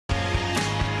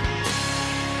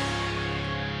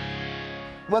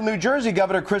Well, New Jersey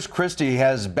Governor Chris Christie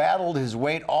has battled his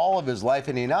weight all of his life,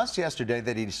 and he announced yesterday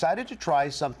that he decided to try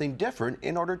something different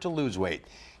in order to lose weight.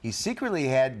 He secretly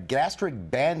had gastric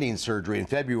banding surgery in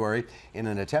February in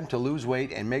an attempt to lose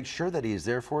weight and make sure that he is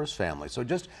there for his family. So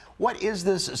just what is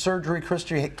this surgery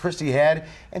Christie had,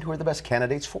 and who are the best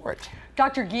candidates for it?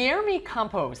 Dr. Guillherme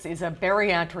Campos is a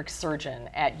bariatric surgeon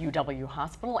at UW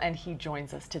Hospital, and he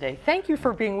joins us today. Thank you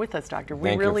for being with us, Doctor.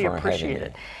 We really appreciate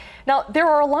it. Now, there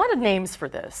are a lot of names for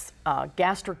this.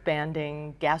 Gastric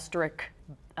banding, bariatric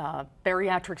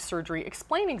surgery.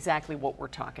 Explain exactly what we're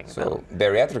talking about. So,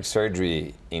 bariatric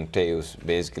surgery entails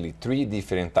basically 3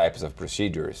 different types of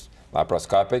procedures.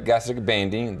 Laparoscopic gastric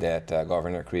banding that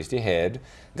Governor Christie had,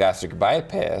 gastric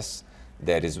bypass,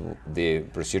 that is the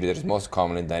procedure that is most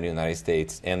commonly done in the United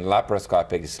States, and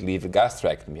laparoscopic sleeve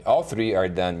gastrectomy. All 3 are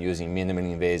done using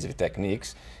minimally invasive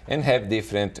techniques and have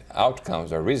different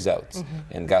outcomes or results.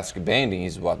 And gastric banding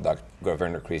is what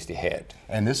Governor Christie had.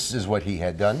 And this is what he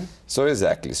had done? So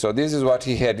exactly. So this is what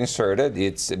he had inserted.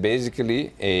 It's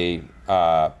basically a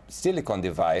silicone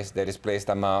device that is placed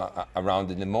around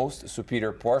the most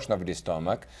superior portion of the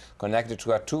stomach, connected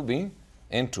to a tubing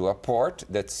and to a port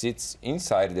that sits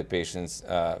inside the patient's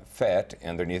fat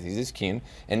underneath his skin,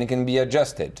 and it can be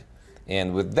adjusted.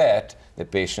 And with that, the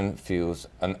patient feels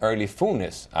an early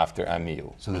fullness after a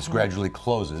meal. So this gradually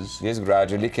closes? This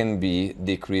gradually can be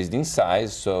decreased in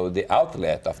size, so the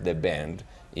outlet of the band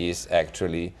is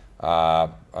actually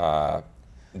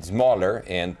smaller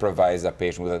and provides a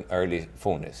patient with an early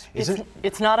fullness.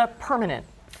 It's not a permanent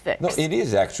fix. No, it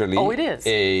is actually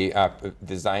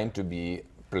designed to be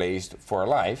placed for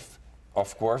life.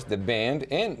 Of course, the band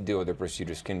and the other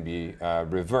procedures can be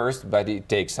reversed, but it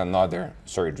takes another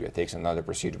surgery, it takes another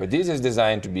procedure. But this is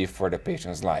designed to be for the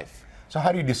patient's life. So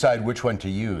how do you decide which one to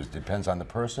use? Depends on the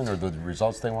person or the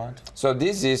results they want? So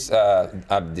this is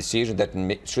a decision that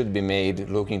should be made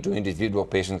looking to individual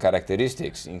patient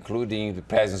characteristics, including the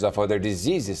presence of other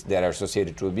diseases that are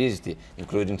associated to obesity,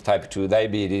 including type 2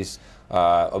 diabetes,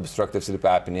 obstructive sleep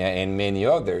apnea, and many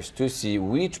others, to see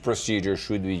which procedure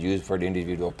should be used for the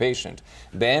individual patient.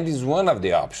 Band is one of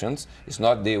the options. It's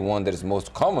not the one that is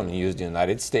most commonly used in the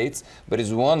United States, but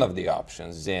it's one of the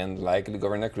options. And likely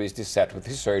Governor Christie sat with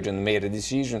his surgeon and made a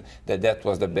decision that that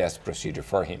was the best procedure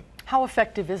for him. How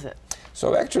effective is it?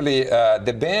 So actually,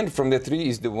 the band from the 3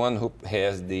 is the one who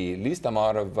has the least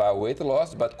amount of weight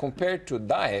loss, but compared to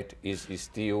diet is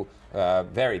still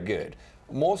very good.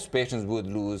 Most patients would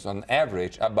lose, on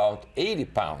average, about 80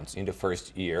 pounds in the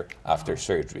first year after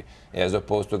surgery. As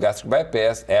opposed to gastric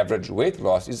bypass, average weight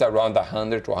loss is around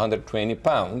 100 to 120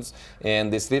 pounds,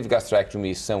 and the sleeve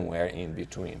gastrectomy is somewhere in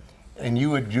between. And you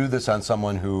would do this on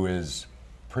someone who is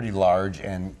pretty large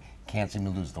and can't seem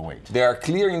to lose the weight? There are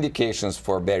clear indications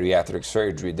for bariatric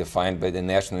surgery defined by the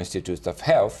National Institutes of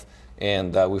Health,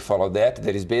 and we follow that.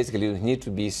 That is basically you need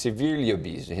to be severely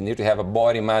obese. You need to have a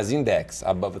body mass index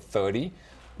above 30,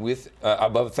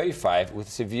 above 35 with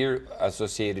severe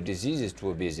associated diseases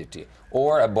to obesity,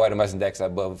 or a body mass index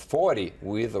above 40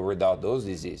 with or without those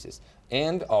diseases.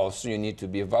 And also you need to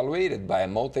be evaluated by a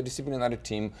multidisciplinary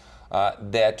team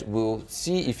that will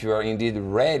see if you are indeed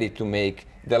ready to make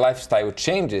the lifestyle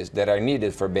changes that are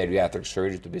needed for bariatric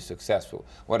surgery to be successful.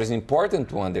 What is important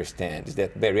to understand is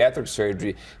that bariatric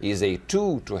surgery is a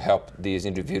tool to help these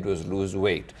individuals lose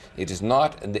weight. It is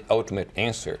not the ultimate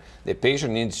answer. The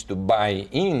patient needs to buy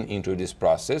into this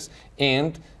process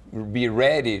and be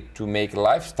ready to make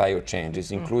lifestyle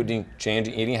changes, including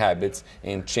changing eating habits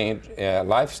and change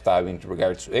lifestyle in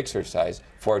regards to exercise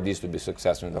for this to be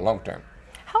successful in the long term.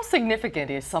 How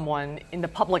significant is someone in the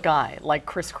public eye, like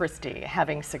Chris Christie,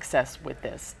 having success with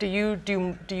this? Do you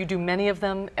do many of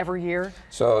them every year?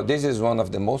 So this is one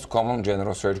of the most common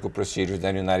general surgical procedures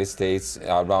in the United States.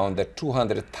 Around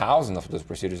 200,000 of those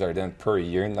procedures are done per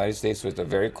year in the United States, so it's a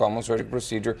very common surgical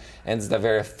procedure, and it's a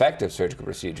very effective surgical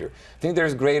procedure. I think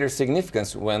there's greater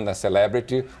significance when a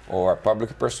celebrity or a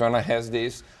public persona has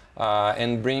this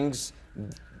and brings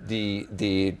to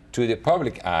the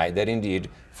public eye that indeed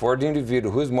for the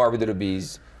individual who is morbidly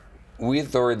obese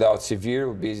with or without severe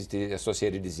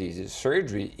obesity-associated diseases,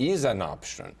 surgery is an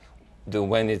option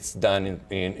when it's done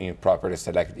in properly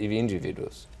selected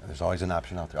individuals. There's always an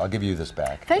option out there. I'll give you this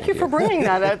back. Thank you for bringing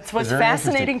that. That was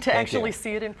fascinating to actually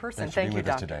see it in person. Thank you,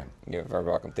 Doctor. today. You're very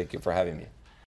welcome. Thank you for having me.